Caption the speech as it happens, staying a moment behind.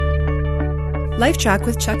LifeTrac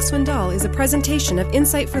with Chuck Swindoll is a presentation of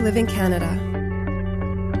Insight for Living Canada.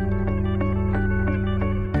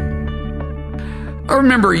 I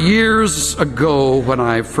remember years ago when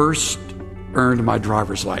I first earned my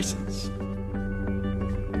driver's license.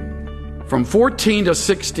 From 14 to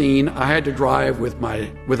 16, I had to drive with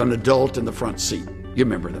an adult in the front seat. You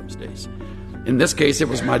remember those days. In this case, it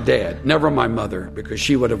was my dad, never my mother, because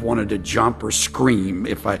she would have wanted to jump or scream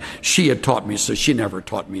if she had taught me, so she never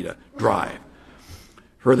taught me to drive.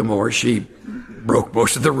 Furthermore, she broke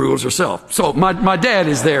most of the rules herself. So my dad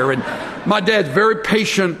is there, and my dad's very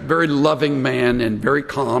patient, very loving man, and very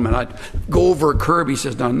calm. And I'd go over a curb. He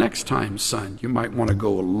says, "Now, next time, son, you might want to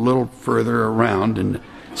go a little further around." And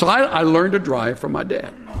so I learned to drive from my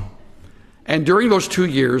dad. And during those 2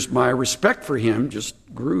 years, my respect for him just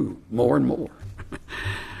grew more and more.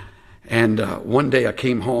 And one day I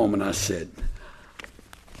came home and I said,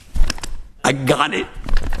 "I got it.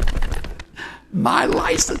 My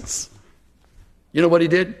license." You know what he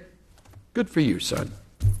did? "Good for you, son.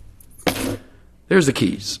 There's the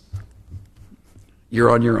keys. You're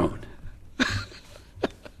on your own."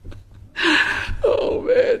 Oh,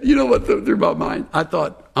 man. You know what through my mind? I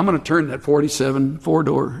thought, I'm going to turn that 47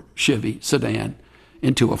 four-door Chevy sedan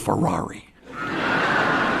into a Ferrari.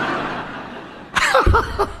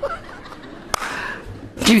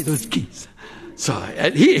 Give me those keys. So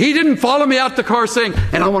he didn't follow me out the car saying,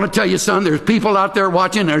 "And I want to tell you, son, there's people out there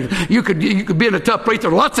watching. You could be in a tough place. There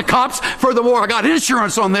are lots of cops. Furthermore, I got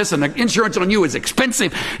insurance on this, and the insurance on you is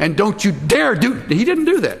expensive, and don't you dare do." He didn't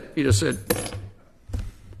do that. He just said,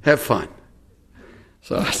 "Have fun."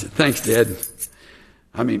 So I said, "Thanks, Dad."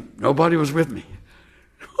 I mean, nobody was with me.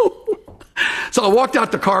 So I walked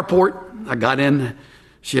out the carport. I got in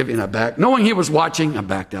Chevy and I backed. Knowing he was watching, I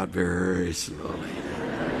backed out very slowly.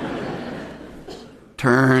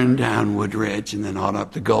 Turned down Woodridge and then on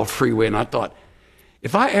up the Gulf Freeway. And I thought,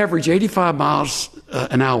 if I average 85 miles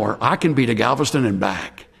an hour, I can be to Galveston and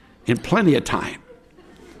back in plenty of time.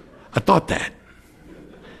 I thought that.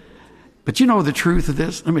 But you know the truth of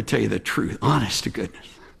this? Let me tell you the truth. Honest to goodness.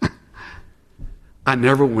 I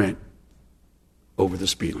never went over the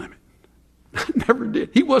speed limit. I never did.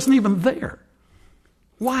 He wasn't even there.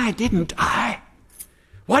 Why didn't I?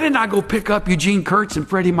 Why didn't I go pick up Eugene Kurtz and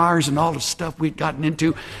Freddie Myers and all the stuff we'd gotten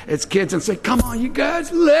into as kids and say, "Come on, you guys,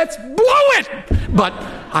 let's blow it"? But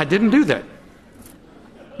I didn't do that.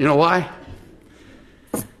 You know why?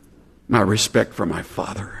 My respect for my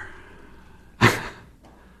father.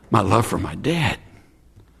 My love for my dad.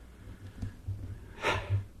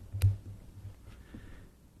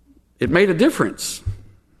 It made a difference.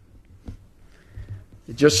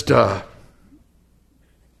 It just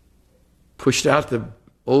pushed out the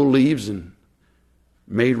old leaves and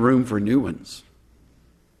made room for new ones.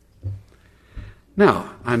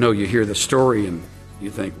 Now, I know you hear the story and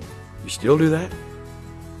you think, "You still do that?"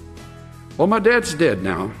 Well, my dad's dead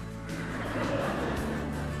now.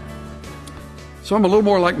 So I'm a little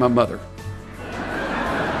more like my mother.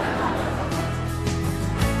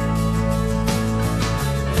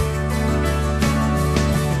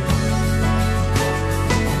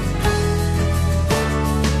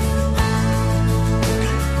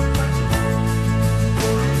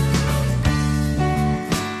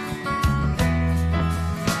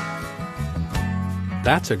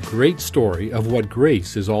 That's a great story of what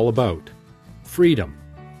grace is all about. Freedom,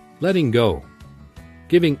 letting go,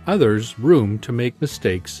 giving others room to make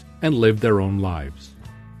mistakes and live their own lives.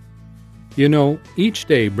 You know, each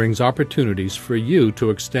day brings opportunities for you to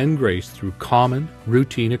extend grace through common,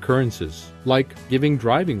 routine occurrences, like giving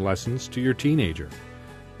driving lessons to your teenager.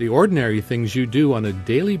 The ordinary things you do on a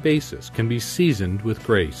daily basis can be seasoned with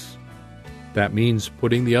grace. That means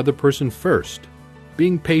putting the other person first,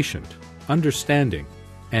 being patient, understanding,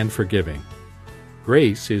 and forgiving.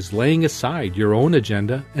 Grace is laying aside your own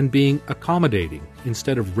agenda and being accommodating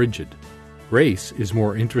instead of rigid. Grace is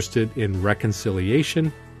more interested in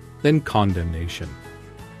reconciliation than condemnation.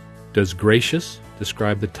 Does gracious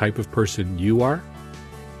describe the type of person you are?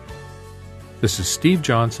 This is Steve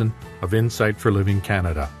Johnson of Insight for Living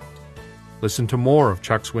Canada. Listen to more of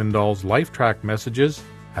Chuck Swindoll's LifeTrac messages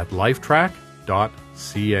at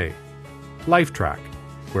lifetrac.ca. LifeTrac,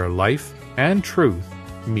 where life and truth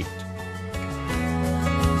meet.